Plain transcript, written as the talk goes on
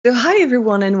So, hi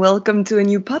everyone, and welcome to a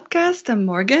new podcast. I'm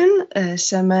Morgan, a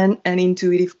shaman and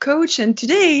intuitive coach, and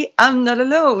today I'm not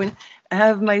alone. I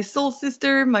have my soul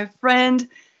sister, my friend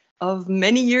of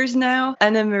many years now,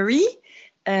 Ana Marie,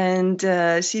 and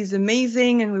she's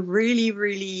amazing, and we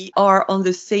really are on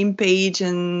the same page.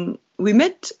 And we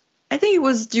met, I think it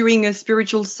was during a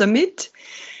spiritual summit,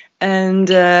 and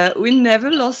we never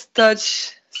lost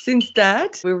touch since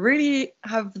that. We really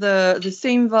have the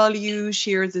same value,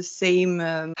 share the same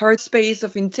heart space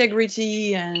of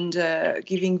integrity and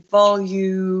giving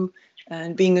value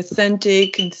and being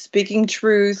authentic and speaking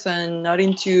truth and not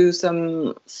into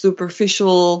some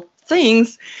superficial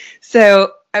things.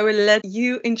 So I will let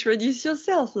you introduce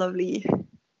yourself, lovely.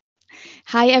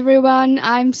 Hi everyone,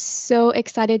 I'm so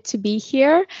excited to be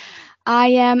here. I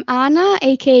am Anna,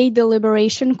 aka the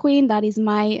Liberation Queen, that is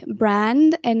my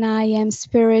brand, and I am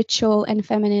spiritual and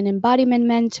feminine embodiment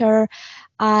mentor.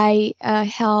 I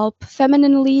help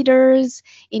feminine leaders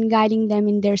in guiding them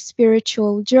in their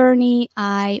spiritual journey.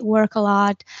 I work a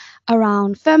lot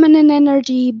around feminine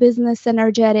energy, business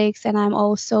energetics, and I'm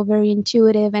also very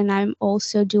intuitive. And I'm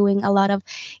also doing a lot of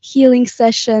healing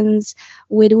sessions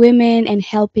with women and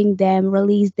helping them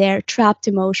release their trapped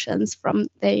emotions from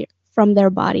their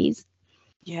bodies.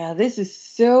 Yeah, this is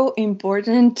so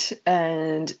important,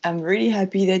 and I'm really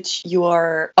happy that you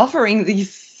are offering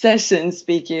these sessions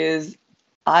because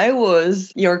I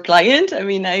was your client. I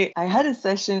mean, I had a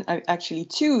session, actually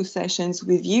two sessions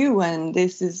with you, and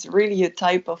this is really a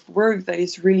type of work that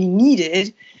is really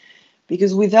needed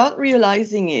because without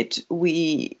realizing it,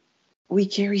 we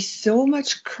carry so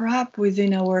much crap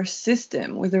within our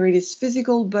system, whether it is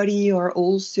physical body or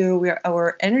also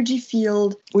our energy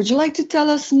field. Would you like to tell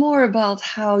us more about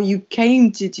how you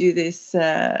came to do this,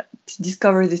 to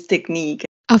discover this technique?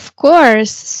 Of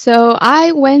course. So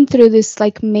I went through this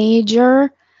like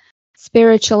major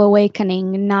spiritual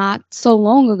awakening not so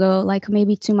long ago, like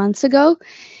maybe 2 months ago.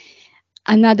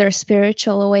 Another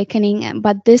spiritual awakening,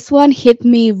 but this one hit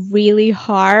me really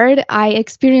hard. I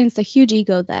experienced a huge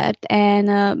ego death and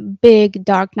a big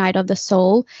dark night of the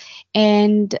soul.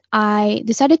 And I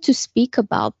decided to speak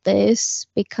about this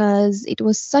because it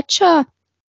was such a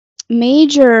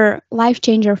major life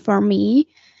changer for me.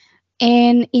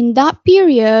 And in that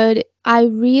period, I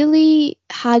really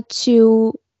had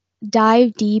to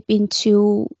dive deep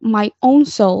into my own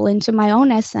soul, into my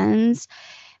own essence,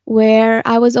 where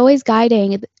I was always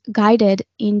guided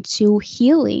into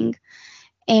healing.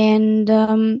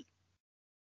 And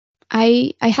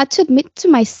I had to admit to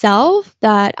myself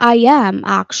that I am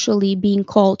actually being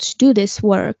called to do this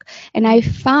work. And I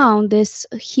found this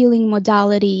healing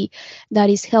modality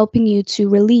that is helping you to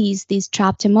release these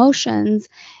trapped emotions.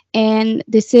 And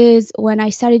this is when I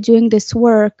started doing this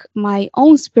work, my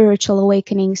own spiritual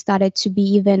awakening started to be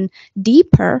even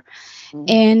deeper.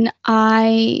 And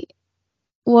I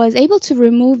was able to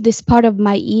remove this part of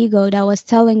my ego that was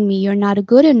telling me you're not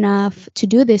good enough to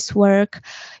do this work.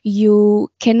 You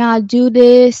cannot do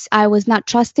this. I was not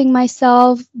trusting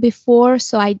myself before,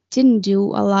 so I didn't do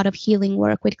a lot of healing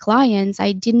work with clients.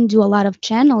 I didn't do a lot of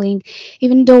channeling,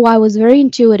 even though I was very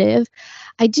intuitive.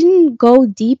 I didn't go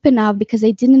deep enough because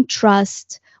I didn't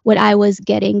trust what I was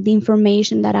getting, the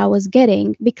information that I was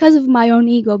getting because of my own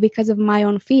ego, because of my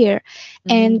own fear.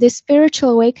 And Mhm. this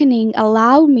spiritual awakening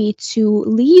allowed me to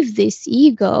leave this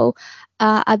ego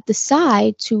at the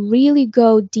side to really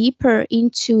go deeper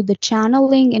into the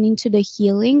channeling and into the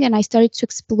healing. And I started to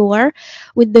explore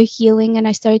with the healing, and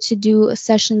I started to do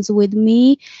sessions with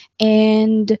me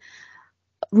and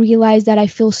realized that I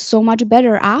feel so much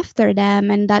better after them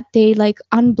and that they like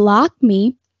unblocked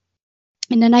me.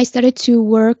 And then I started to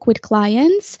work with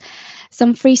clients,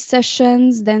 some free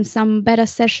sessions, then some beta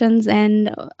sessions,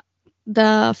 and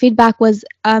the feedback was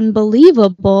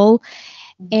unbelievable.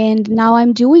 And now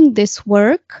I'm doing this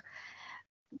work,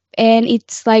 and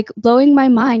it's like blowing my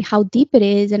mind how deep it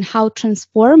is and how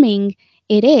transforming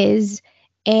it is.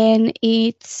 And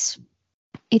it's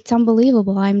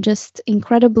unbelievable. I'm just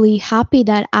incredibly happy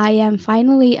that I am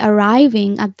finally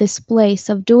arriving at this place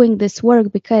of doing this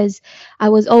work, because I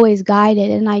was always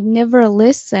guided and I never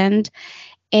listened,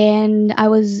 and I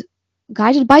was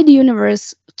guided by the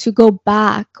universe to go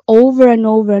back over and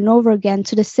over and over again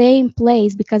to the same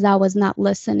place because I was not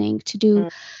listening, to do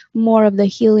more of the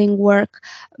healing work,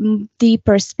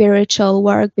 deeper spiritual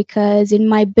work. Because in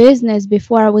my business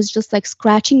before, I was just like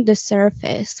scratching the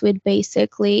surface with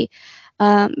basically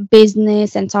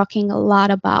business and talking a lot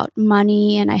about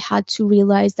money. And I had to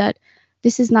realize that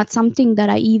this is not something that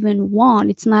I even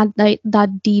want. It's not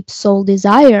that deep soul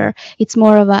desire. It's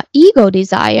more of a ego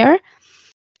desire.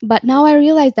 But now I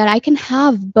realize that I can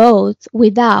have both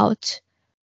without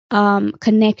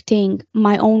connecting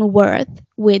my own worth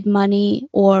with money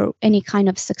or any kind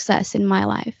of success in my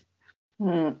life.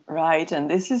 Right.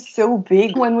 And this is so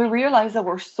big when we realize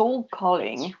our soul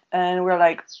calling and we're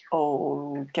like,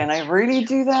 oh, can I really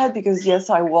do that? Because yes,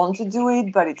 I want to do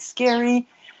it, but it's scary.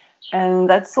 And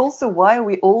that's also why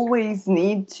we always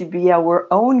need to be our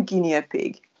own guinea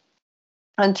pig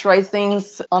and try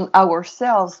things on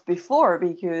ourselves before,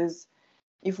 because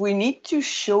if we need to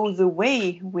show the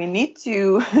way, we need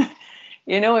to,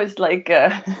 it's like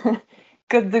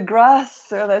cut the grass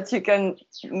so that you can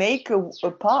make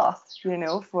a path,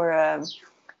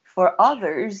 for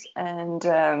others. And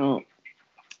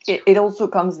it also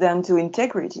comes down to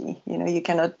integrity. You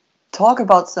cannot talk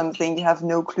about something you have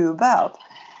no clue about.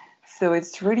 So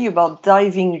it's really about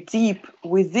diving deep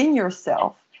within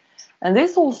yourself. And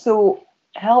this also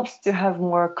helps to have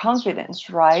more confidence,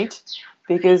 right?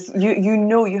 Because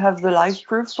you have the life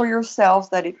proof for yourself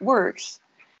that it works.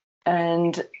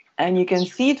 And you can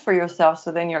see it for yourself.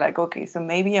 So then you're like, okay, so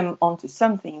maybe I'm onto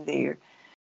something there.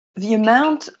 The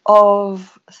amount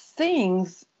of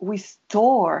things we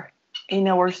store in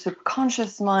our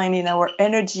subconscious mind, in our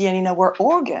energy, and in our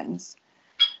organs,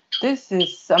 this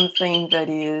is something that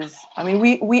is, I mean,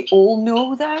 we all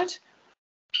know that,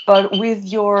 but with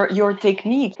your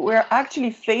technique, we're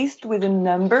actually faced with a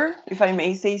number, if I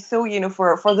may say so,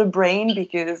 for the brain,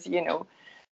 because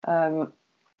um,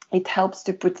 it helps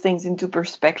to put things into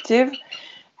perspective,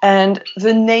 and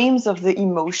the names of the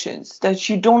emotions that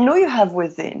you don't know you have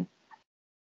within.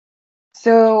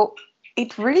 So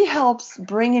it really helps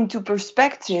bring into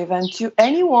perspective, and to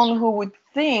anyone who would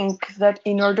think that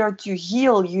in order to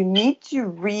heal you need to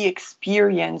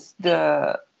re-experience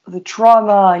the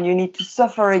trauma and you need to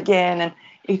suffer again, and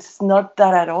it's not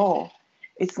that at all.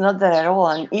 It's not that at all.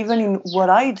 And even in what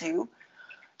I do,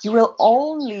 you will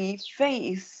only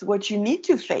face what you need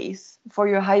to face for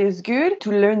your highest good,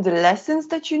 to learn the lessons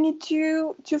that you need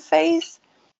to face.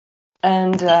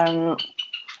 And I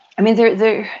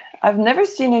mean, I've never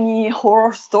seen any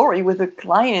horror story with a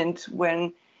client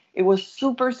when it was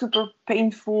super, super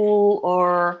painful,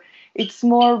 or it's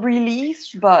more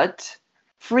release, but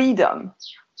freedom,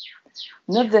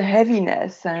 not the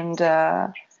heaviness. And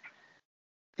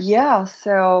yeah,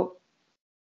 so,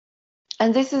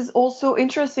 and this is also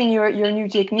interesting, your new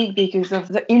technique, because of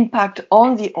the impact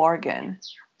on the organ,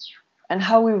 and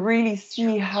how we really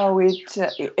see how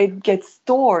it gets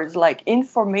stored like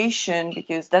information,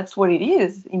 because that's what it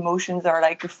is. Emotions are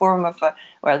like a form of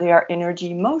well, they are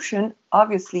energy motion,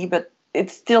 obviously, but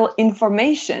it's still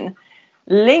information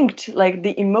linked, like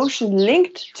the emotion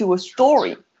linked to a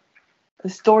story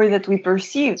that we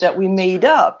perceive, that we made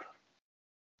up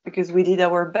because we did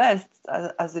our best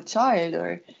as a child.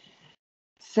 Or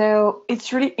so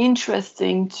it's really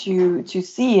interesting to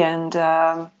see,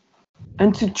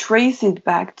 and to trace it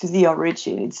back to the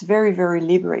origin. It's very, very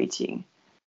liberating.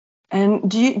 And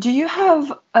do you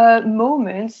have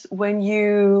moments when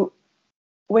you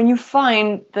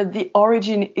find that the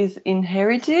origin is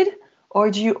inherited, or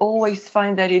do you always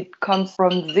find that it comes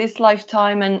from this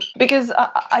lifetime? And because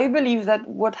I believe that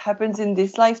what happens in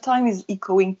this lifetime is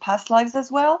echoing past lives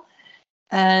as well.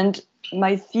 And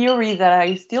my theory that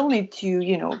I still need to,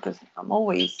 because I'm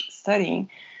always studying,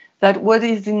 that what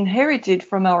is inherited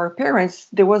from our parents,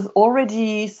 there was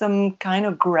already some kind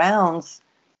of grounds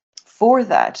for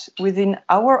that within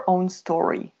our own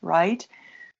story, right?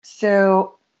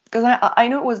 So, because I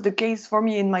know it was the case for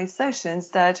me in my sessions,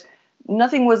 that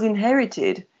nothing was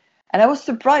inherited. And I was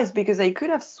surprised, because I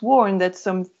could have sworn that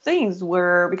some things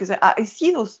were, because I see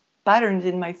those patterns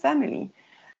in my family.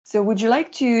 So would you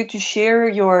like to share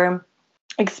your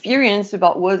experience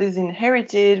about what is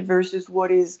inherited versus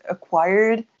what is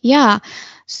acquired? Yeah,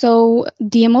 so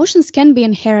the emotions can be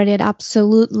inherited,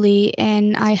 absolutely.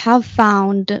 And I have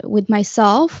found with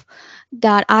myself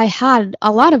that I had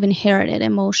a lot of inherited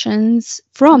emotions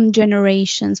from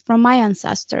generations, from my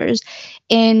ancestors.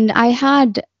 And I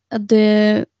had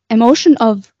the emotion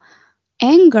of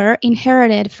anger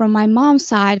inherited from my mom's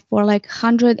side for like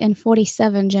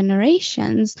 147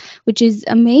 generations, which is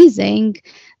amazing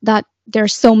that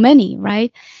there's so many,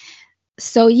 right?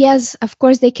 So yes, of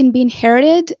course they can be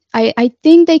inherited. I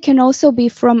think they can also be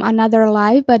from another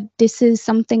life, but this is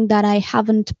something that I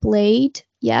haven't played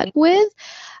yet with.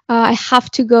 I have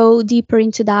to go deeper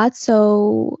into that,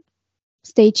 so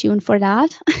stay tuned for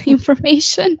that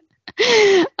information.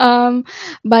 um,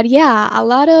 but yeah, a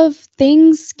lot of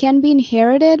things can be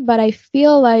inherited, but I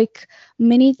feel like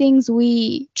many things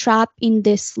we trap in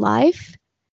this life,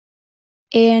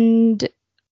 and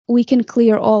we can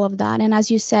clear all of that. And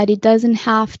as you said, it doesn't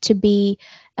have to be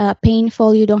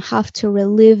painful. You don't have to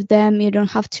relive them. You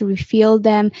don't have to refeel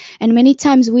them. And many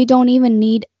times we don't even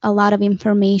need a lot of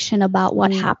information about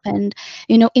what Mm. happened.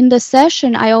 In the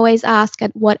session, I always ask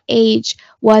at what age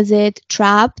was it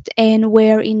trapped and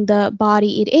where in the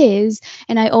body it is.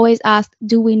 And I always ask,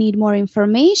 do we need more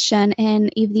information?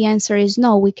 And if the answer is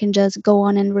no, we can just go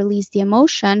on and release the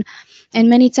emotion. And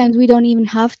many times we don't even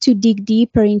have to dig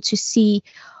deeper into to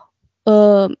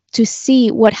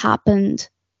see what happened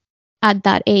at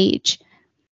that age.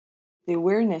 The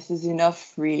awareness is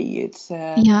enough, really.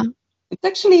 Yeah, It's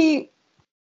actually,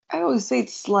 I always say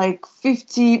it's like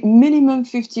 50, minimum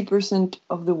 50%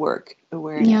 of the work,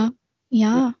 awareness.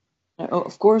 yeah, yeah.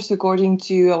 Of course, according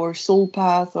to our soul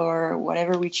path or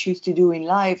whatever we choose to do in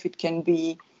life, it can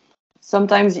be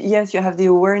sometimes, yes, you have the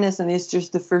awareness and it's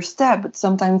just the first step, but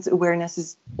sometimes awareness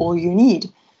is all you need.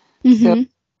 So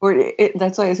Mm-hmm.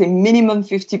 that's why I say minimum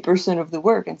 50% of the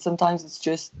work, and sometimes it's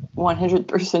just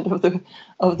 100%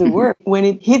 of the work. When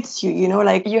it hits you,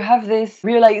 like you have this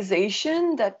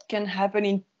realization that can happen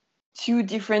in two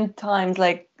different times.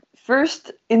 Like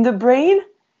first in the brain,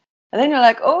 and then you're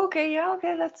like, oh, okay, yeah,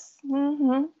 okay, that's,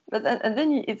 but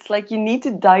then it's like you need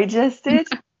to digest it,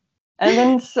 and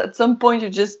then at some point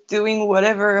you're just doing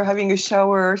whatever, having a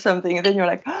shower or something, and then you're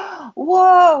like,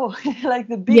 whoa, like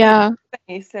the big Yeah.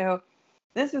 thing. So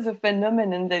this is a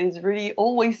phenomenon that is really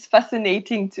always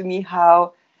fascinating to me.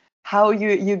 How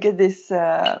you get this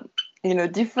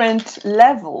different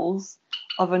levels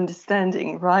of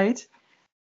understanding, right?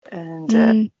 And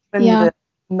when Yeah. the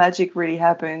magic really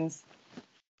happens.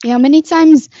 Yeah. Many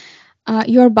times,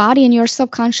 your body and your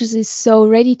subconscious is so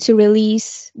ready to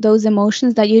release those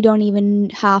emotions that you don't even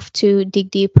have to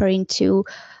dig deeper into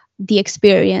the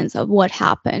experience of what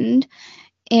happened.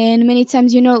 And many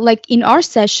times, like in our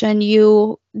session,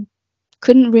 you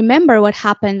couldn't remember what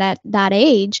happened at that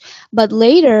age, but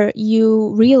later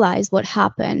you realized what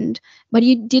happened, but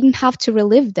you didn't have to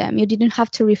relive them. You didn't have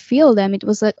to refeel them. It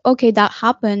was like, okay, that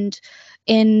happened.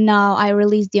 And now I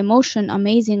release the emotion.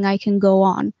 Amazing. I can go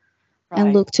on and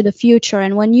Right. look to the future.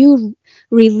 And when you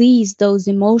release those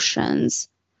emotions,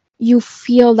 you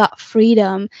feel that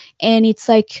freedom. And it's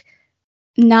like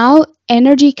now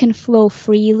energy can flow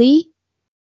freely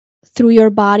through your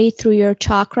body, through your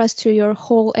chakras, through your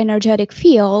whole energetic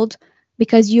field,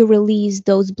 because you release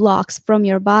those blocks from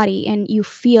your body and you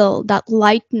feel that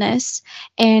lightness,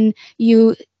 and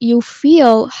you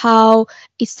feel how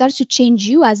it starts to change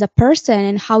you as a person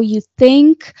and how you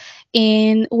think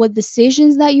and what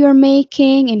decisions that you're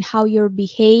making and how you're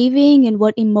behaving and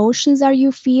what emotions are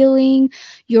you feeling.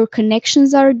 Your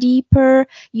connections are deeper.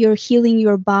 You're healing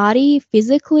your body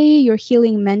physically, you're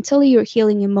healing mentally, you're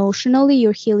healing emotionally,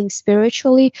 you're healing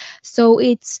spiritually. So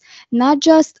it's not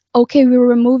just, okay, we're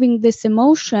removing this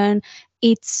emotion,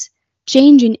 it's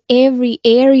changing every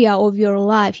area of your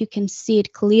life. You can see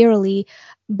it clearly,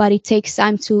 but it takes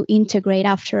time to integrate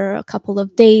after a couple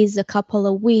of days, a couple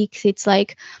of weeks. It's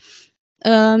like,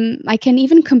 I can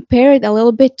even compare it a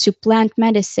little bit to plant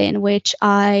medicine, which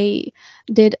I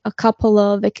had a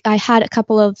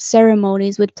couple of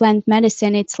ceremonies with plant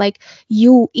medicine. It's like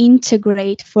you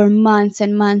integrate for months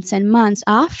and months and months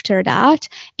after that,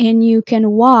 and you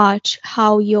can watch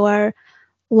how your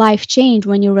life changed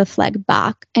when you reflect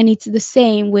back. And it's the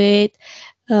same with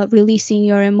releasing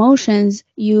your emotions.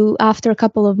 You, after a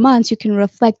couple of months, you can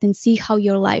reflect and see how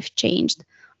your life changed.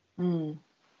 Mm.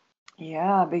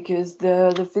 Yeah, because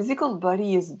the physical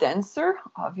body is denser,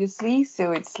 obviously.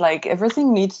 So it's like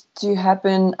everything needs to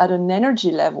happen at an energy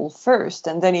level first,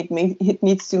 and then it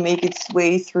needs to make its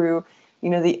way through,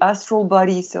 the astral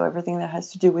body. So everything that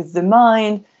has to do with the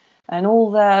mind and all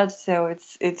that. So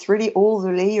it's really all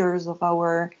the layers of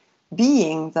our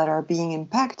being that are being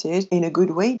impacted in a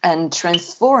good way and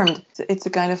transformed. So it's a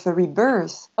kind of a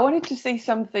rebirth. I wanted to say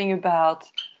something about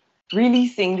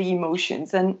releasing the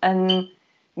emotions, and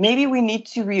maybe we need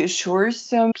to reassure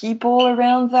some people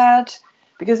around that,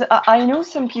 because I know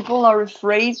some people are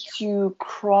afraid to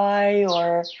cry,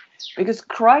 or because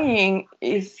crying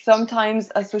is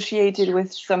sometimes associated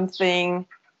with something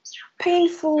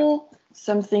painful,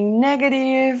 something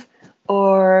negative,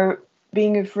 or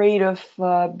being afraid of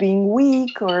being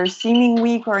weak or seeming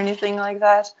weak or anything like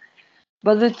that.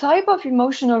 But the type of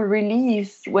emotional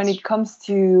release, when it comes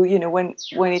to,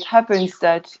 when it happens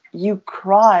that you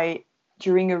cry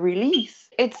during a release,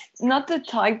 it's not the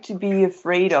type to be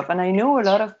afraid of. And I know a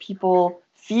lot of people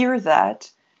fear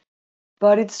that,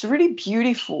 but it's really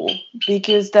beautiful,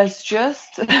 because that's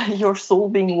just your soul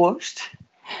being washed,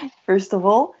 first of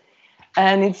all.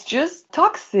 And it's just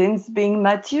toxins being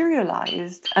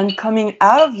materialized and coming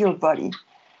out of your body.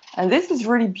 And this is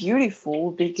really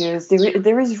beautiful because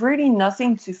there is really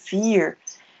nothing to fear.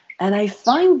 And I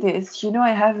find this,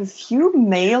 I have a few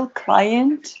male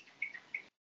clients,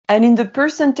 and in the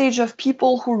percentage of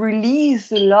people who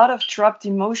release a lot of trapped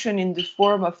emotion in the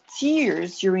form of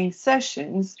tears during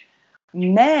sessions,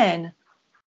 men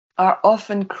are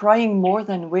often crying more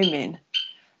than women.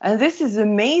 And this is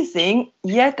amazing,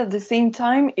 yet at the same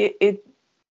time,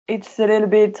 it's a little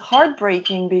bit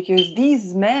heartbreaking because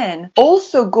these men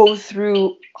also go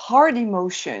through hard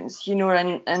emotions,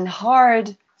 and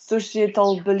hard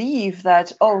societal belief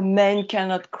that, oh, men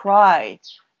cannot cry,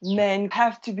 men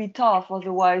have to be tough,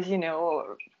 otherwise,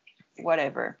 or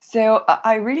whatever. So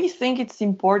I really think it's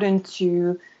important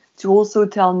to also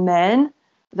tell men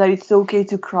that it's okay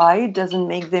to cry. It doesn't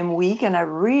make them weak, and I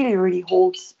really, really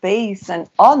hold space and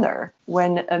honor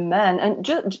when a man, and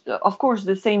just, of course,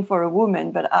 the same for a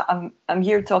woman. But I'm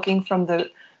here talking from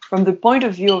the point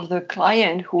of view of the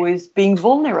client who is being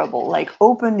vulnerable, like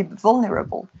openly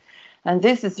vulnerable, and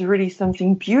this is really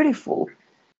something beautiful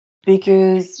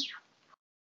because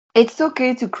it's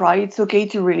okay to cry, it's okay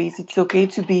to release, it's okay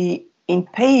to be in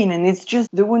pain. And it's just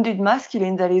the wounded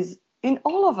masculine that is in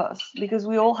all of us because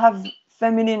we all have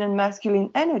feminine and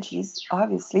masculine energies,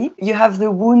 obviously. You have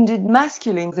the wounded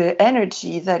masculine, the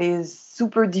energy that is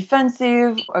super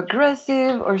defensive,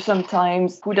 aggressive, or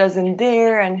sometimes who doesn't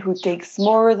dare and who takes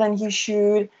more than he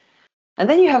should. And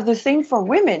then you have the same for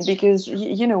women because,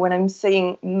 when I'm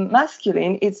saying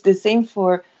masculine, it's the same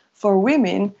for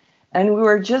women. And we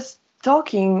were just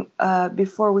talking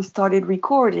before we started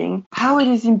recording how it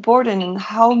is important and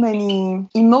how many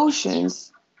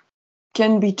emotions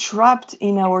can be trapped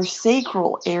in our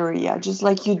sacral area, just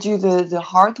like you do the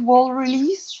heart wall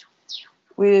release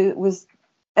with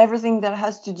everything that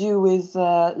has to do with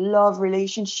love,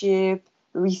 relationship,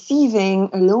 receiving,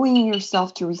 allowing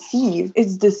yourself to receive.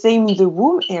 It's the same in the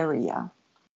womb area.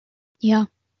 Yeah.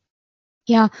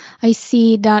 Yeah, I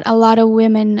see that a lot of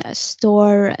women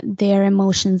store their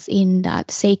emotions in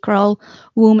that sacral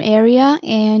womb area,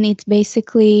 and it's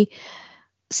basically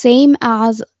same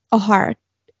as a heart.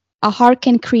 A heart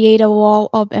can create a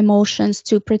wall of emotions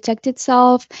to protect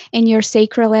itself, and your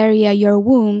sacral area, your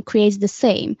womb, creates the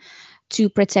same to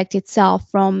protect itself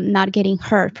from not getting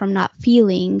hurt, from not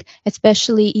feeling,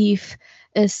 especially if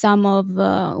some of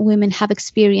women have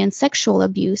experienced sexual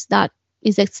abuse. That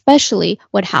is especially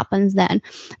what happens then.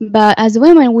 But as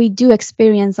women, we do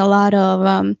experience a lot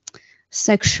of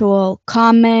sexual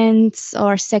comments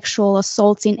or sexual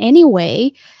assaults in any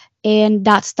way, and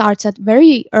that starts at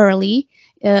very early,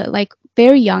 like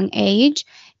very young age,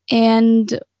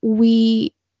 and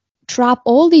we trap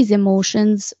all these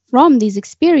emotions from these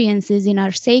experiences in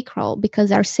our sacral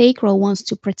because our sacral wants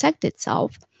to protect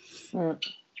itself. Mm.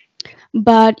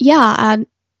 But yeah,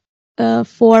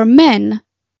 for men,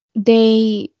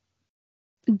 they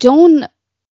don't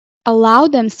allow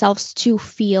themselves to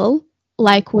feel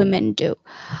like women do,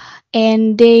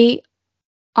 and they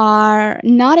are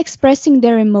not expressing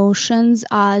their emotions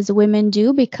as women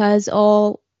do because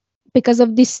of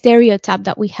this stereotype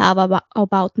that we have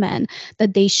about men,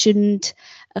 that they shouldn't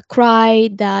cry,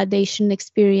 that they shouldn't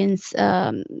experience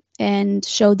and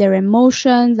show their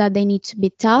emotions, that they need to be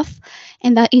tough.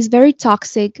 And that is very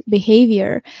toxic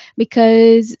behavior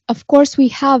because, of course, we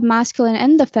have masculine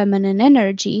and the feminine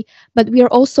energy, but we are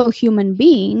also human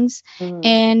beings Mm.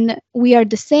 and we are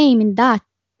the same in that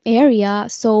area.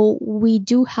 So we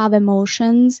do have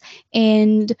emotions,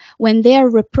 and when they are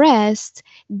repressed,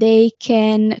 they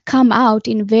can come out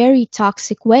in very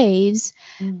toxic ways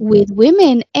Mm. with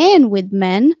women and with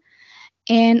men.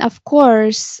 And of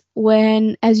course,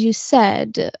 when, as you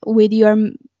said, with your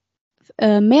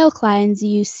male clients,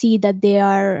 you see that they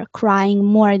are crying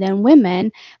more than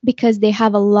women because they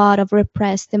have a lot of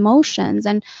repressed emotions.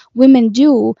 And women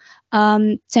do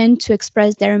tend to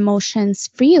express their emotions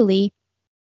freely,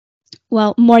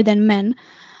 well, more than men.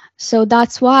 So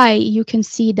that's why you can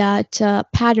see that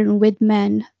pattern with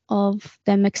men of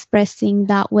them expressing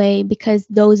that way because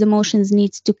those emotions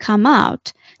needs to come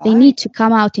out. They Right. need to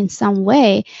come out in some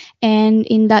way. And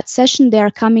in that session, they are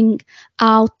coming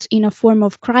out in a form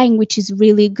of crying, which is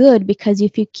really good because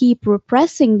if you keep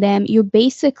repressing them, you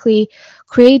basically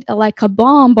create like a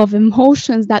bomb of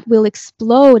emotions that will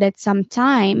explode at some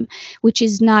time, which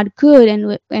is not good.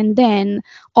 And then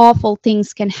awful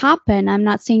things can happen. I'm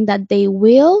not saying that they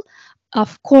will.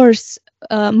 Of course,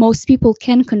 most people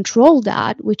can control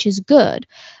that, which is good,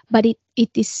 but it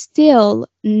is still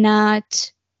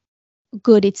not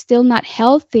good. It's still not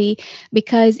healthy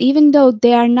because even though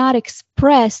they are not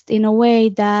expressed in a way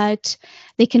that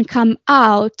they can come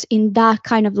out in that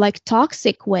kind of like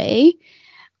toxic way,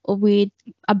 with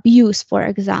abuse, for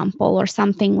example, or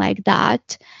something like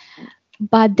that.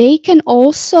 But they can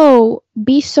also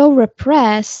be so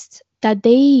repressed that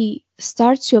they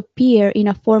start to appear in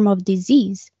a form of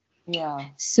disease. Yeah.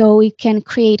 So it can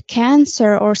create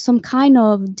cancer or some kind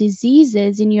of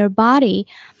diseases in your body.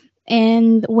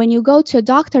 And when you go to a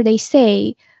doctor, they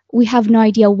say, we have no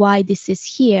idea why this is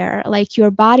here. Like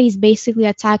your body is basically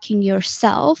attacking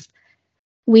yourself.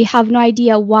 We have no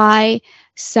idea why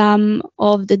some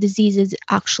of the diseases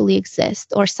actually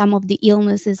exist or some of the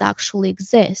illnesses actually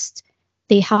exist.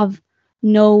 They have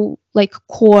no like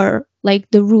core, like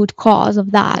the root cause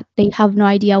of that. They have no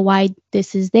idea why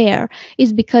this is there.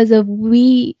 It's because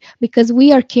we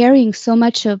are carrying so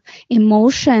much of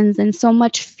emotions and so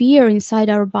much fear inside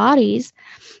our bodies.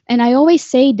 And I always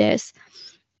say this,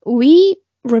 we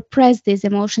repress these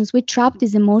emotions, we trap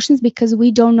these emotions because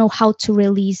we don't know how to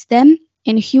release them.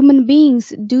 And human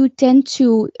beings do tend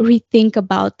to rethink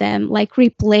about them, like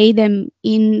replay them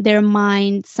in their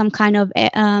mind. Some kind of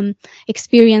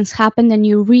experience happened, and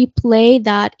you replay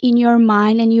that in your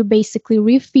mind, and you basically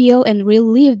refeel and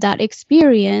relive that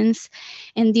experience.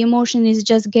 And the emotion is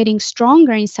just getting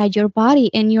stronger inside your body,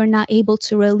 and you're not able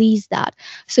to release that.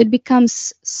 So it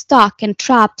becomes stuck and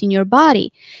trapped in your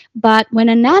body. But when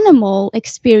an animal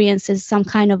experiences some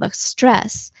kind of a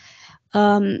stress,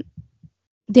 um,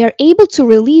 they're able to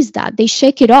release that. They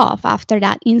shake it off after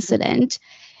that incident,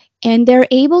 and they're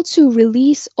able to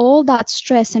release all that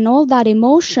stress and all that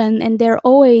emotion, and they're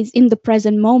always in the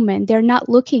present moment. They're not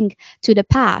looking to the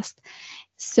past.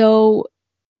 So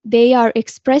they are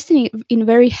expressing it in a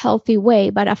very healthy way.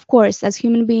 But of course, as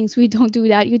human beings, we don't do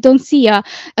that. You don't see a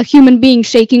human being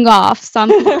shaking off some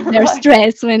of their Right.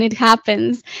 stress when it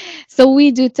happens. So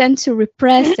we do tend to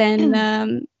repress,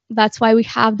 and that's why we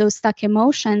have those stuck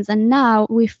emotions. And now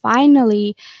we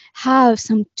finally have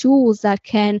some tools that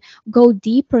can go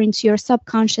deeper into your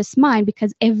subconscious mind,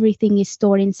 because everything is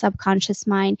stored in subconscious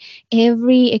mind.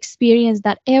 Every experience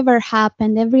that ever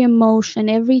happened, every emotion,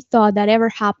 every thought that ever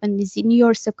happened is in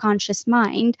your subconscious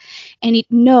mind, and it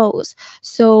knows.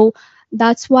 So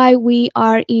that's why we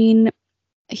are in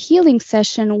a healing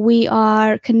session. We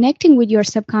are connecting with your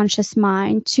subconscious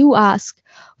mind to ask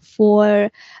for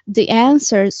the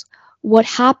answers. What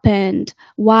happened?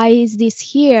 Why is this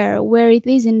here? Where it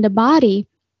is in the body?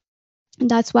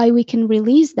 That's why we can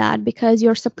release that, because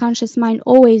your subconscious mind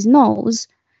always knows,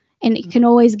 and it can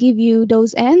always give you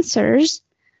those answers,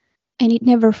 and it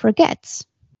never forgets.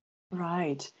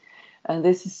 Right. And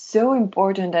this is so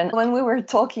important. And when we were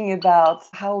talking about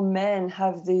how men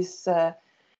have this,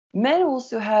 men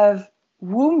also have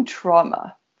womb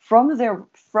trauma from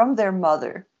their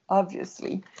mother,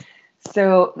 obviously.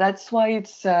 So that's why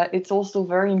it's also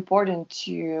very important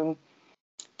to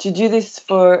do this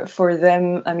for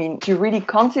them. I mean, to really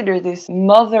consider this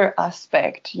mother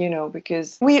aspect,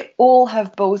 because we all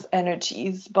have both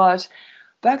energies. But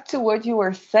back to what you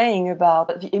were saying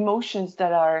about the emotions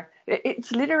that are,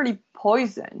 it's literally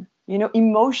poison.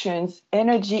 Emotions,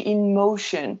 energy in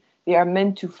motion, they are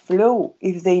meant to flow.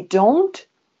 If they don't,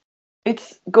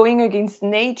 it's going against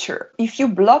nature. If you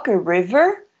block a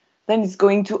river, then it's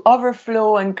going to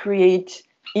overflow and create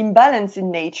imbalance in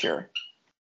nature.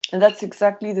 And that's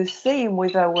exactly the same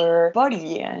with our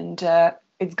body. And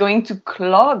it's going to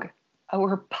clog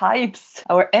our pipes,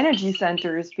 our energy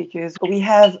centers, because we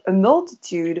have a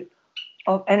multitude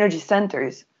of energy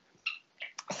centers.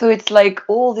 So it's like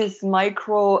all these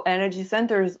micro energy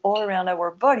centers all around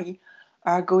our body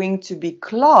are going to be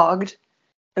clogged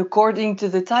according to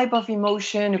the type of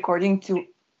emotion, according to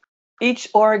each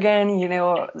organ.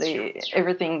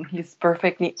 Everything is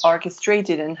perfectly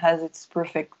orchestrated and has its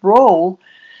perfect role.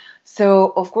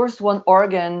 So, of course, one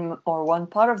organ or one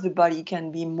part of the body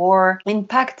can be more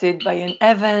impacted by an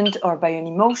event or by an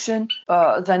emotion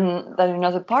than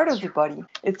another part of the body.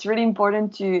 It's really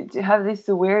important to have this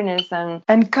awareness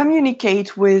and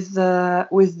communicate with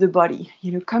the body.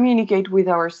 Communicate with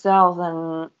ourselves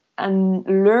and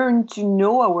learn to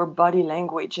know our body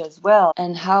language as well,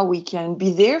 and how we can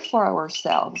be there for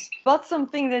ourselves. About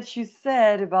something that you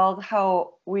said about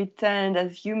how we tend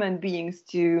as human beings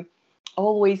to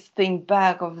always think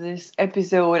back of this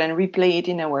episode and replay it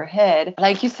in our head.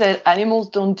 Like you said, animals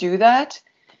don't do that.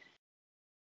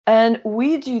 And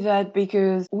we do that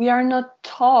because we are not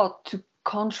taught to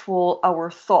control our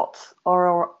thoughts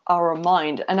or our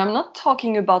mind. And I'm not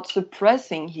talking about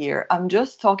suppressing here. I'm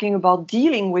just talking about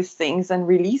dealing with things and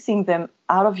releasing them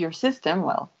out of your system.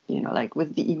 Well, like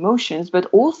with the emotions, but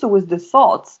also with the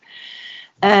thoughts.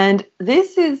 And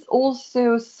this is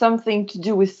also something to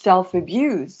do with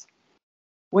self-abuse.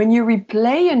 When you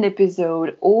replay an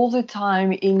episode all the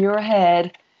time in your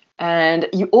head and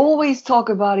you always talk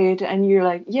about it, and you're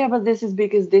like, yeah, but this is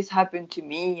because this happened to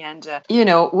me. And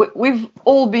we've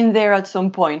all been there at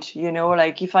some point.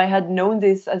 Like, if I had known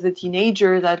this as a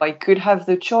teenager, that I could have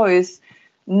the choice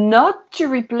not to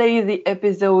replay the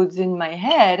episodes in my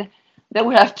head, that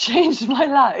would have changed my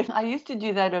life. I used to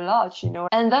do that a lot,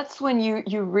 and that's when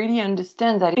you really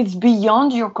understand that it's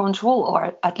beyond your control,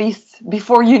 or at least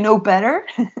before you know better.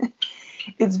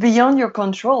 It's beyond your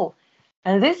control.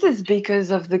 And this is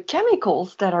because of the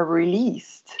chemicals that are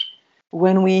released.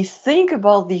 When we think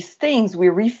about these things, we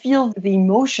refeel the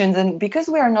emotions. And because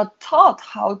we are not taught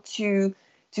how to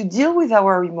deal with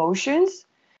our emotions,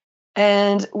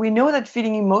 and we know that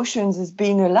feeling emotions is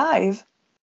being alive,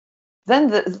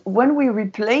 then when we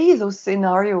replay those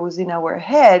scenarios in our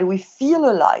head, we feel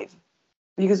alive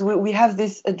because we have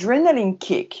this adrenaline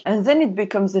kick, and then it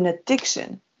becomes an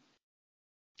addiction.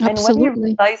 And when you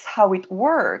Absolutely. realize how it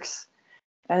works,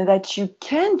 and that you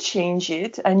can change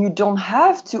it, and you don't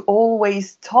have to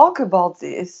always talk about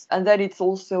this, and that it's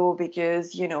also because,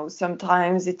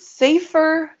 sometimes it's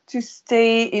safer to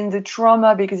stay in the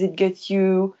trauma because it gets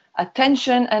you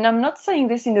attention. And I'm not saying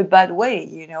this in a bad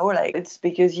way, like, it's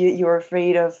because you're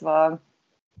afraid of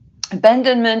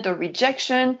abandonment or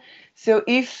rejection. So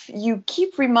if you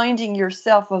keep reminding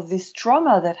yourself of this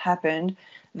trauma that happened,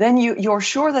 then you're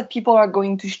sure that people are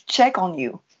going to check on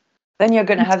you. Then you're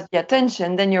going to have the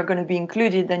attention, then you're going to be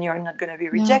included, then you're not going to be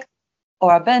Yeah. rejected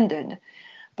or abandoned.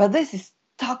 But this is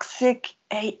toxic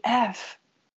AF.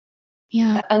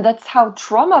 Yeah. And that's how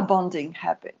trauma bonding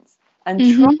happens. And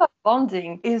Mm-hmm. trauma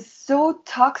bonding is so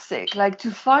toxic. Like, to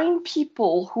find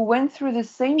people who went through the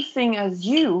same thing as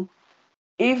you,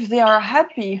 if they are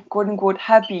happy, quote unquote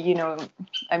happy,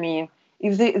 I mean,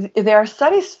 if they are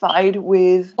satisfied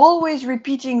with always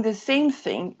repeating the same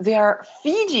thing, they are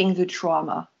feeding the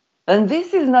trauma. And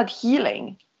this is not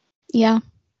healing. Yeah.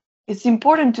 It's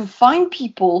important to find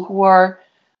people who are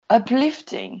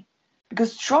uplifting,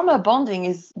 because trauma bonding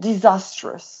is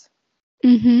disastrous.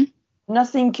 Mm-hmm.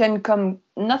 Nothing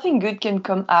good can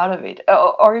come out of it.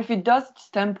 Or if it does, it's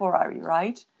temporary,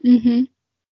 right? Mm-hmm.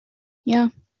 Yeah.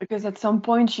 Because at some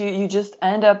point you just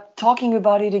end up talking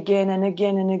about it again and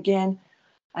again and again,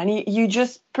 and you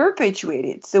just perpetuate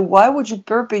it. So why would you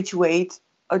perpetuate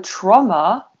a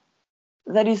trauma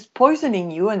that is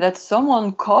poisoning you, and that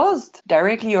someone caused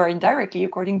directly or indirectly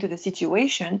according to the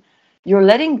situation? You're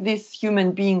letting this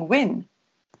human being win.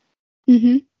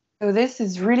 Mm-hmm. So this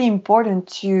is really important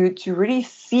to really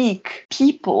seek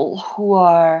people who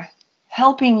are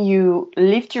helping you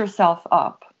lift yourself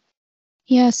up.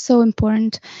 Yeah, so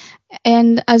important.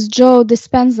 And as Joe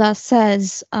Dispenza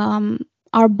says,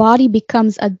 our body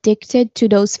becomes addicted to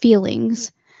those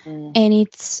feelings. Mm. And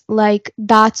it's like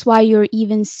that's why you're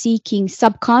even seeking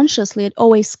subconsciously. It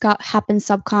always happens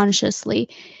subconsciously.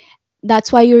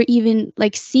 That's why you're even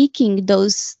like seeking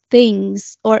those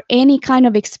things or any kind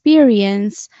of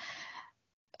experience,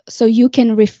 so you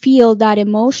can refill that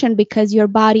emotion, because your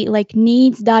body like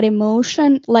needs that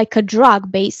emotion like a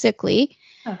drug, basically,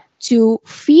 Yeah. to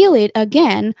feel it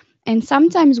again. And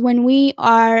sometimes when we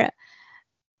are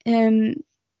um,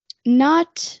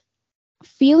 not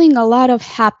feeling a lot of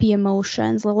happy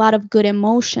emotions, a lot of good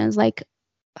emotions, like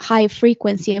high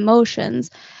frequency emotions,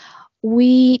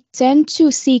 we tend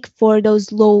to seek for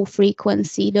those low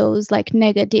frequency, those like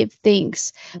negative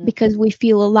things, Mm. because we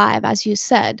feel alive, as you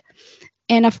said.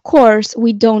 And of course,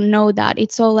 we don't know that.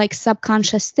 It's all like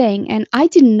subconscious thing. And I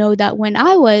didn't know that when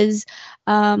I was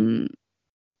um,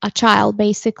 a child,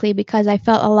 basically, because I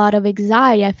felt a lot of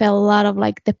anxiety. I felt a lot of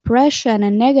like depression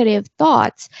and negative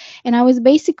thoughts. And I was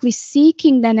basically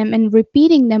seeking them and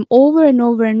repeating them over and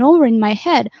over and over in my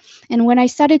head. And when I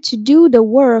started to do the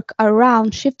work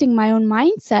around shifting my own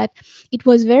mindset, it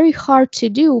was very hard to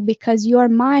do, because your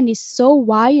mind is so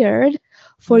wired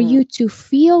for Mm. you to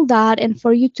feel that and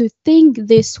for you to think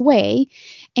this way.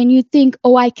 And you think,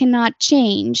 oh, I cannot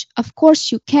change. Of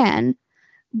course you can,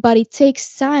 but it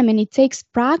takes time and it takes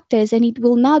practice, and it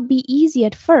will not be easy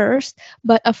at first.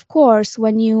 But of course,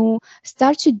 when you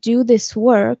start to do this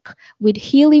work, with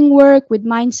healing work, with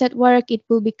mindset work, it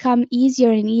will become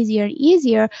easier and easier and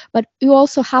easier. But you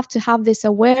also have to have this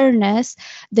awareness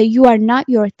that you are not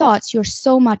your thoughts. You're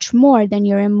so much more than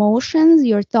your emotions,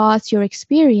 your thoughts, your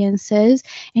experiences.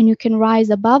 And you can rise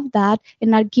above that and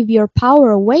not give your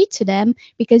power away to them,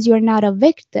 because you're not a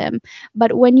victim.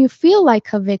 But when you feel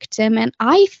like a victim, and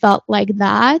I felt like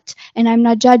that, and I'm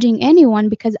not judging anyone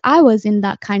because I was in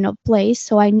that kind of place,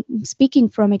 so I'm speaking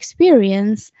from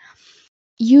experience,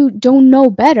 you don't know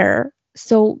better.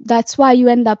 So that's why you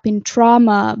end up in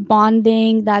trauma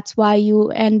bonding. That's why you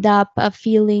end up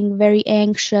feeling very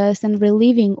anxious and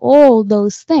relieving all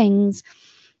those things,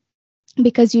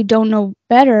 because you don't know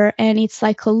better, and it's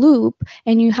like a loop,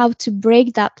 and you have to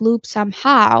break that loop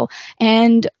somehow.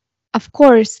 And of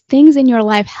course, things in your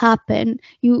life happen.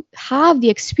 You have the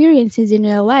experiences in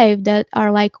your life that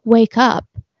are like, wake up.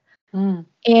 Mm,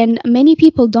 And many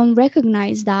people don't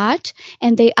recognize that,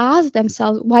 and they ask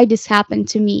themselves, why this happened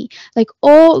to me? Like,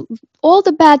 all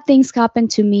the bad things happen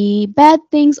to me, bad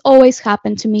things always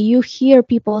happen to me. You hear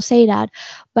people say that,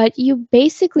 but you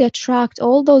basically attract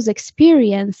all those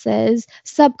experiences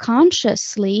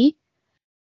subconsciously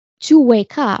to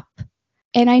wake up.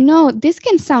 And I know this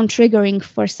can sound triggering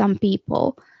for some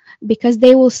people, because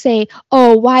they will say,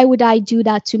 oh, why would I do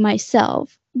that to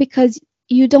myself? Because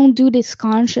you don't do this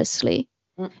consciously.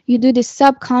 mm, You do this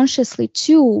subconsciously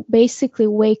to basically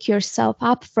wake yourself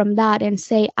up from that and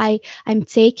say, I'm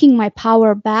taking my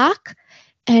power back,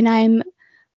 and I'm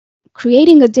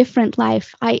creating a different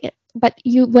life. But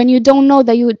you, when you don't know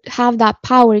that you have that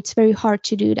power, it's very hard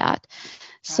to do that.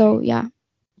 So right. yeah.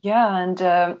 Yeah,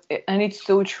 and it's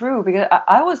so true because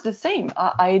I was the same.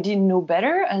 I didn't know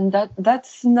better, and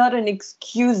that's not an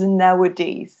excuse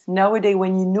nowadays. Nowadays,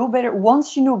 when you know better,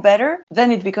 once you know better,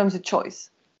 then it becomes a choice,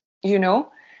 you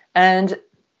know, and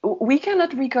we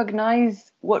cannot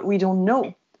recognize what we don't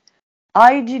know.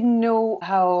 I didn't know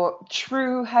how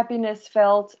true happiness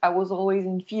felt. I was always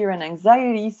in fear and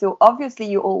anxiety. So obviously,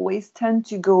 you always tend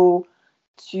to go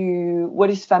to what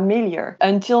is familiar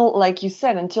until, like you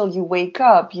said, until you wake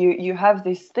up. You have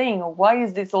this thing. Why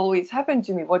is this always happen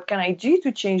to me? What can I do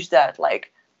to change that?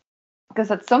 Like,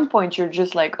 because at some point you're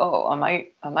just like, oh,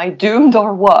 am I doomed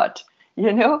or what?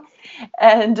 You know?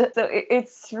 And so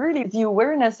it's really the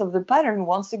awareness of the pattern,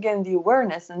 once again, the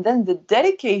awareness, and then the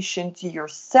dedication to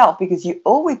yourself, because you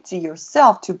owe it to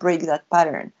yourself to break that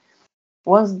pattern.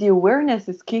 Once the awareness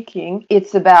is kicking,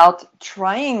 it's about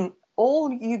trying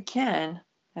all you can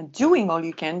and doing all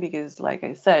you can, because, like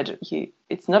I said,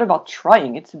 it's not about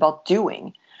trying, it's about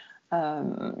doing,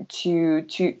 to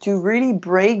really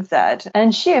break that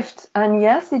and shift. And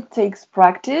yes, it takes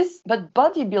practice, but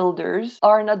bodybuilders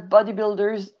are not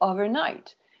bodybuilders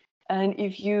overnight. And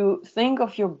if you think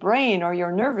of your brain or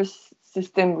your nervous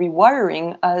system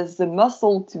rewiring as a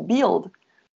muscle to build,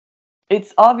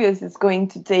 it's obvious it's going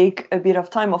to take a bit of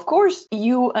time. Of course,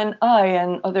 you and I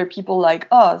and other people like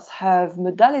us have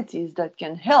modalities that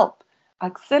can help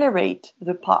accelerate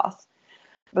the path.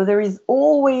 But there is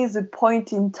always a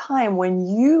point in time when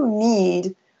you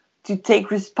need to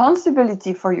take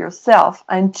responsibility for yourself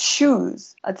and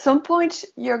choose. At some point,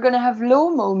 you're going to have low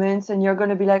moments and you're going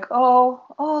to be like, oh,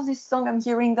 this song, I'm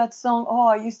hearing that song. Oh,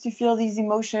 I used to feel these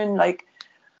emotions, like,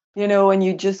 and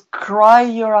you just cry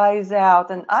your eyes out.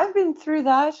 And I've been through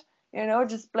that,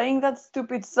 just playing that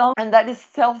stupid song. And that is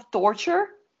self torture,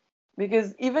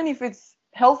 because even if it's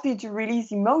healthy to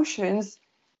release emotions,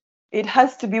 it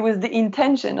has to be with the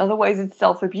intention, otherwise it's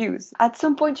self-abuse. At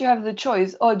some point you have the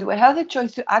choice, oh, do I have the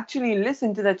choice to actually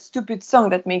listen to that stupid song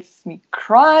that makes me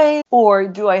cry? Or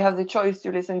do I have the choice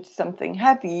to listen to something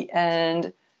happy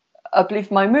and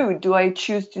uplift my mood? Do I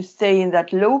choose to stay in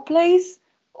that low place?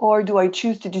 Or do I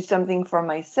choose to do something for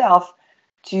myself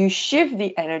to shift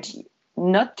the energy?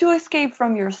 Not to escape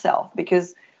from yourself,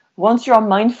 because once you're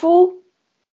mindful,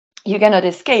 you cannot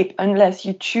escape unless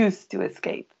you choose to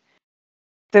escape.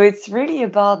 So it's really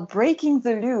about breaking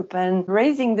the loop and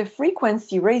raising the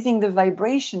frequency, raising the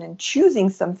vibration, and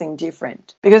choosing something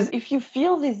different. Because if you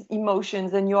feel these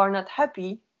emotions and you are not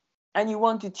happy and you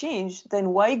want to change, then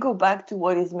why go back to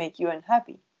what is make you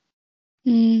unhappy?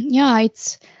 Yeah,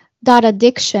 it's that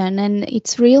addiction, and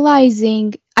it's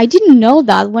realizing I didn't know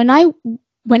that when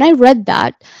I read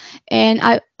that. And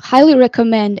I highly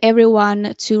recommend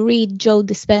everyone to read Joe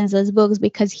Dispenza's books,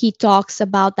 because he talks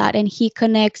about that, and he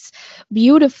connects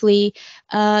beautifully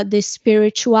the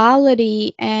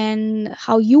spirituality and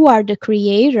how you are the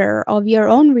creator of your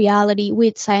own reality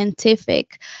with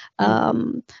scientific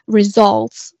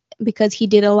results, because he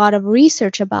did a lot of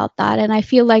research about that. And I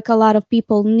feel like a lot of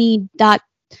people need that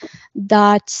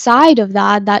side of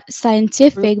that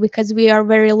scientific, because we are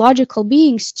very logical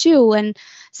beings too, and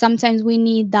sometimes we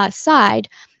need that side.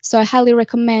 So I highly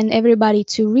recommend everybody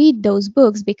to read those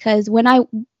books, because when I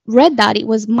read that, it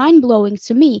was mind-blowing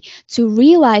to me to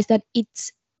realize that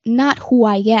it's not who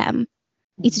I am.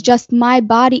 It's Mm-hmm. just my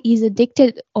body is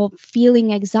addicted of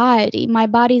feeling anxiety. My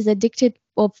body is addicted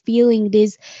of feeling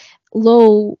this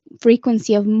low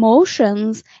frequency of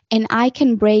emotions, and I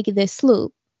can break this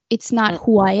loop. It's not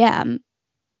who I am.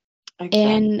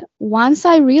 Exactly. And once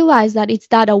I realized that it's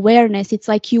that awareness, it's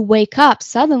like you wake up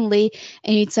suddenly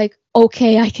and it's like,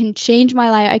 okay, I can change my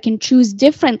life, I can choose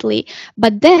differently.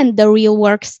 But then the real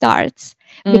work starts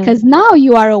Mm, because now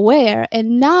you are aware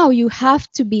and now you have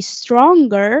to be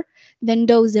stronger than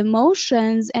those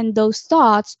emotions and those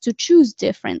thoughts to choose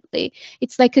differently.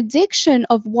 It's like addiction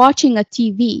of watching a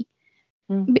TV.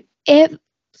 mm, If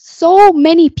so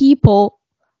many people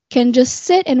can just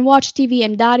sit and watch TV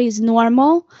and that is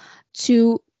normal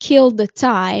to kill the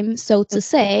time, so mm, to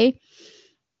say,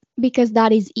 because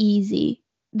that is easy.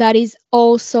 That is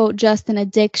also just an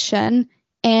addiction.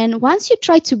 And once you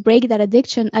try to break that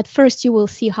addiction, at first you will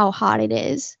see how hard it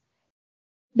is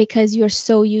because you're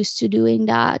so used to doing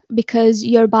that, because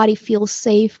your body feels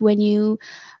safe when you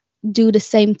do the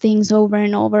same things over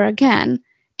and over again.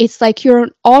 It's like you're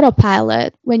on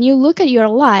autopilot. When you look at your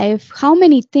life, how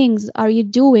many things are you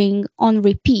doing on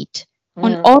repeat,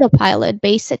 on mm, autopilot,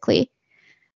 basically?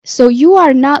 So you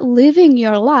are not living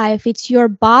your life, it's your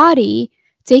body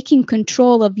taking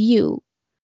control of you.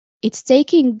 It's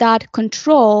taking that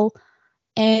control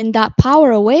and that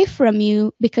power away from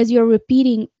you because you're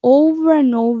repeating over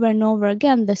and over and over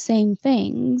again the same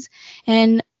things.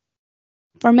 And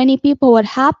for many people, what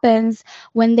happens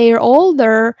when they're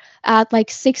older, at like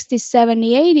 60,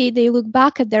 70, 80, they look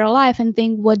back at their life and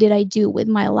think, what did I do with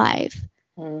my life?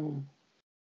 mm,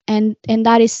 And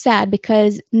that is sad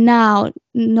because now,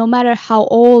 no matter how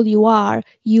old you are,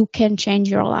 you can change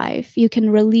your life. You can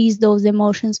release those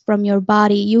emotions from your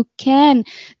body. You can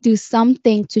do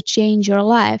something to change your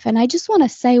life. And I just want to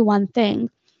say one thing,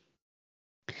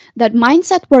 that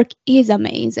mindset work is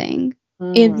amazing.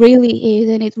 It mm, really is,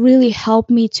 and it really helped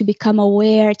me to become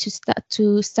aware,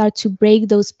 to start to break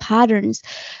those patterns.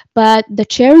 But the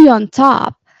cherry on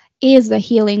top is the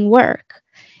healing work,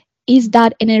 is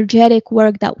that energetic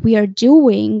work that we are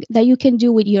doing, that you can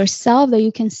do with yourself, that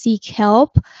you can seek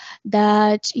help,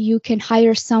 that you can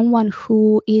hire someone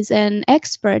who is an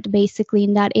expert basically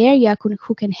in that area,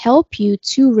 who can help you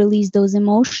to release those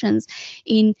emotions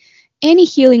in any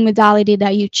healing modality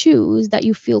that you choose, that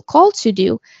you feel called to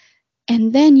do.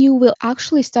 And then you will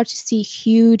actually start to see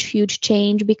huge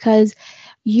change, because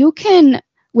you can,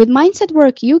 with mindset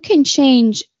work, you can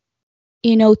change,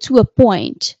 to a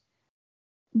point,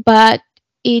 but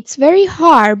it's very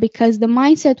hard because the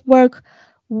mindset work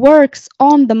works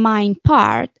on the mind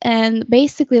part, and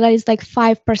basically that is like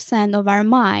 5% of our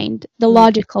mind, the mm,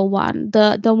 logical one,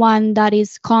 the one that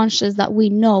is conscious, that we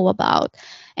know about.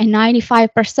 And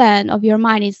 95% of your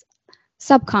mind is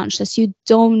subconscious. You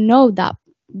don't know that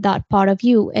part of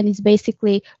you, and it's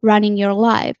basically running your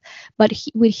life. But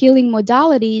with healing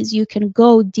modalities, you can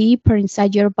go deeper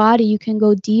inside your body, you can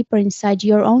go deeper inside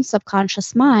your own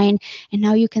subconscious mind, and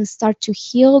now you can start to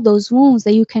heal those wounds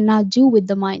that you cannot do with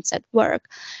the mindset work.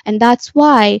 And that's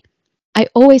why I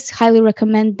always highly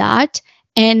recommend that.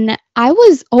 And I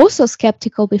was also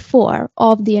skeptical before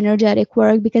of the energetic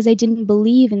work because I didn't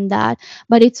believe in that.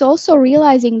 But it's also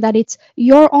realizing that it's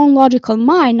your own logical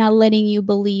mind not letting you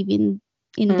believe in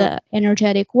mm. the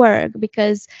energetic work,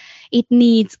 because it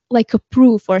needs like a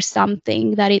proof or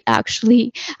something that it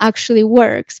actually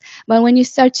works. But when you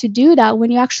start to do that,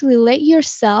 when you actually let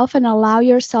yourself and allow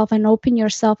yourself and open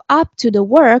yourself up to the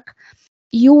work,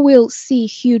 you will see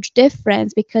huge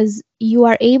difference, because you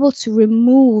are able to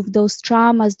remove those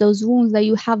traumas, those wounds that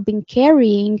you have been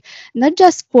carrying, not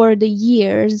just for the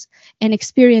years and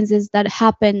experiences that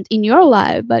happened in your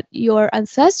life, but your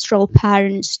ancestral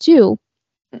patterns too.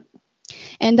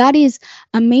 And that is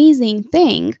amazing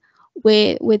thing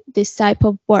with this type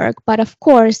of work. But of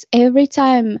course, every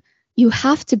time you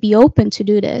have to be open to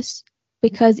do this,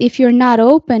 because if you're not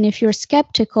open, if you're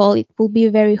skeptical, it will be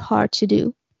very hard to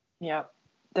do. Yeah,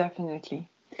 definitely.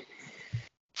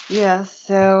 Yeah,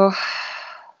 so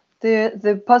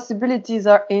the possibilities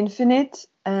are infinite,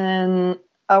 and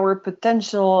our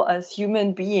potential as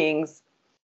human beings,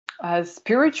 as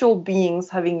spiritual beings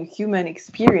having human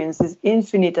experience, is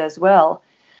infinite as well.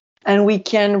 And we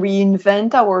can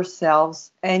reinvent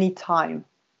ourselves anytime,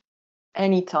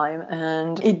 anytime.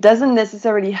 And it doesn't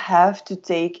necessarily have to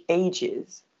take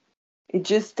ages. It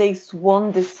just takes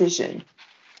one decision,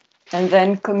 and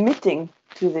then committing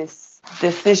to this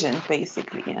decision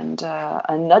basically, and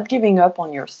not giving up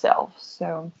on yourself.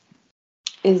 So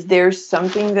is there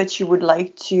something that you would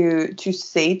like to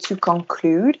say to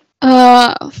conclude?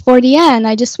 For the end,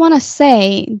 I just want to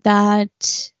say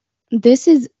that this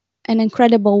is an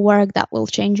incredible work that will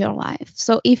change your life.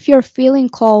 So if you're feeling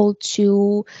called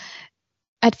to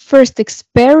at first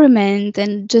experiment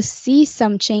and just see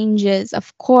some changes,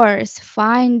 of course,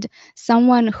 find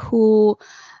someone who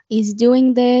is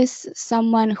doing this,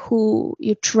 someone who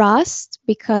you trust,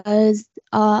 because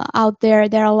out there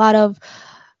are a lot of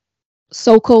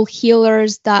so-called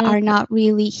healers that Mm. are not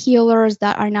really healers,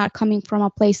 that are not coming from a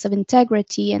place of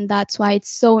integrity. And that's why it's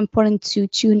so important to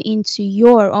tune into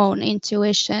your own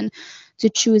intuition, to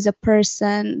choose a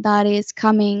person that is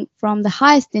coming from the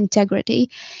highest integrity.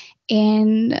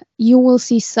 And you will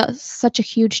see such a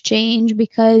huge change,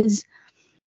 because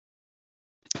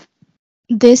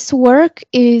this work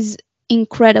is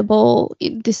incredible.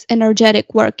 This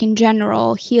energetic work in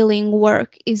general, healing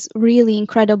work, is really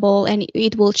incredible, and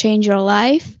it will change your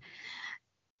life.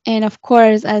 And of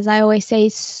course, as I always say,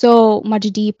 it's so much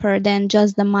deeper than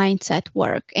just the mindset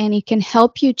work. And it can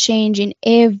help you change in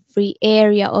every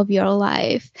area of your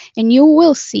life. And you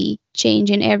will see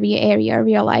change in every area of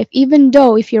your life. Even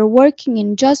though if you're working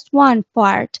in just one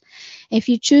part, if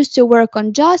you choose to work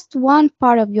on just one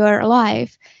part of your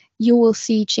life, you will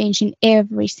see change in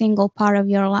every single part of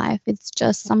your life. It's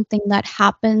just something that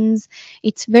happens.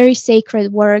 It's very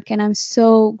sacred work. And I'm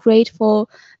so grateful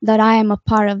that I am a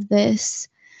part of this,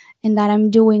 and that I'm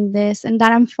doing this, and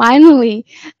that I'm finally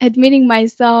admitting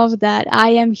myself that I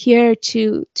am here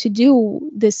to do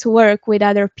this work with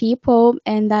other people,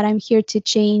 and that I'm here to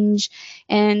change,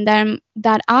 and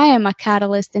that I am a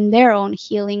catalyst in their own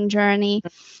healing journey.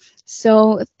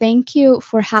 So thank you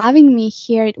for having me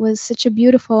here. It was such a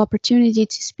beautiful opportunity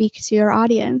to speak to your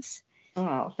audience.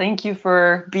 Oh, thank you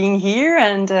for being here.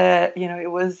 And,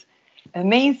 it was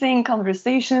amazing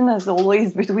conversation as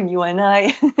always between you and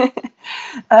I.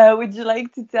 Would you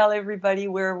like to tell everybody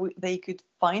where they could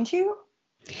find you?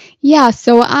 Yeah,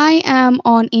 so I am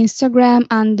on Instagram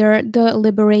under the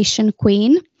Liberation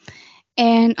Queen,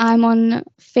 and I'm on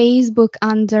Facebook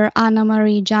under Ana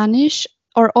Marie Djanish,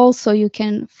 or also you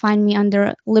can find me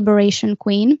under Liberation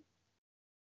Queen.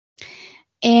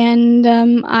 And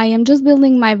I am just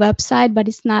building my website, but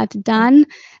it's not done,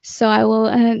 so I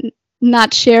will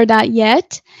not share that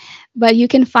yet. But you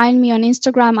can find me on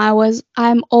Instagram.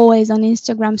 I'm always on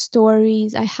Instagram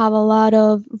stories. I have a lot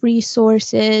of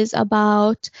resources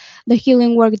about the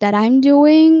healing work that I'm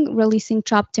doing, releasing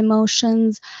trapped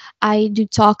emotions. I do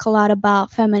talk a lot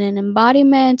about feminine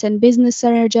embodiment and business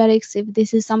energetics, if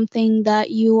this is something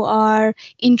that you are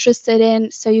interested in.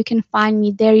 So you can find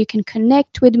me there. You can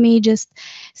connect with me. Just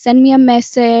send me a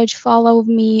message, follow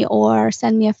me, or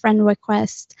send me a friend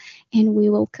request, and we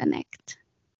will connect.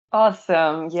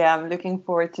 Awesome. Yeah, I'm looking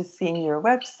forward to seeing your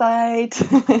website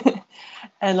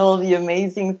and all the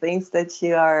amazing things that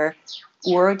you are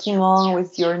working on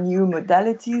with your new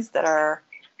modalities that are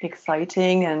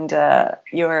exciting, and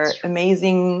your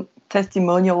amazing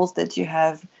testimonials that you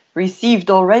have received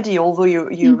already. Although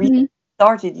you really Hmm.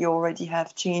 started, you already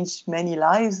have changed many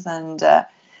lives, and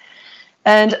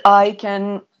I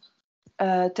can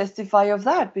testify of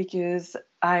that because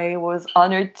I was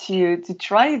honored to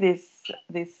try these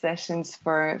sessions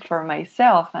for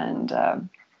myself, and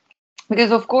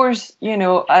because of course,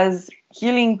 as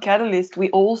healing catalyst, we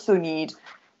also need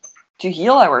to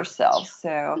heal ourselves.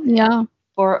 So Yeah.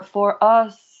 for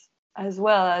us as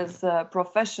well as a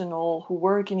professional who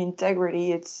work in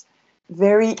integrity, it's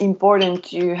very important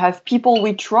to have people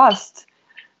we trust,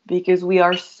 because we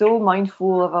are so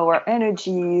mindful of our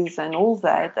energies and all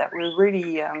that we're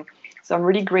really so I'm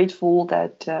really grateful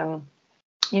that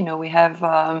we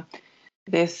have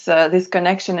this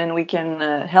connection, and we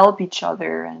can help each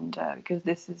other, and because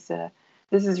this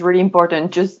is really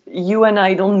important. Just you and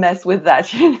I don't mess with that.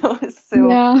 It's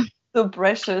Yeah. so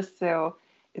precious. So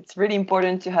it's really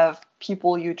important to have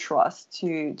people you trust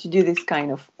to do this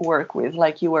kind of work with,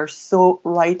 like you are so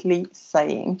rightly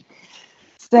saying.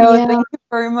 So Yeah. thank you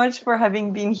very much for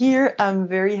having been here. I'm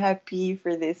very happy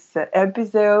for this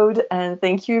episode, and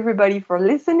thank you everybody for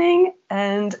listening,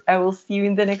 and I will see you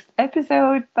in the next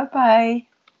episode. Bye bye.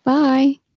 Bye.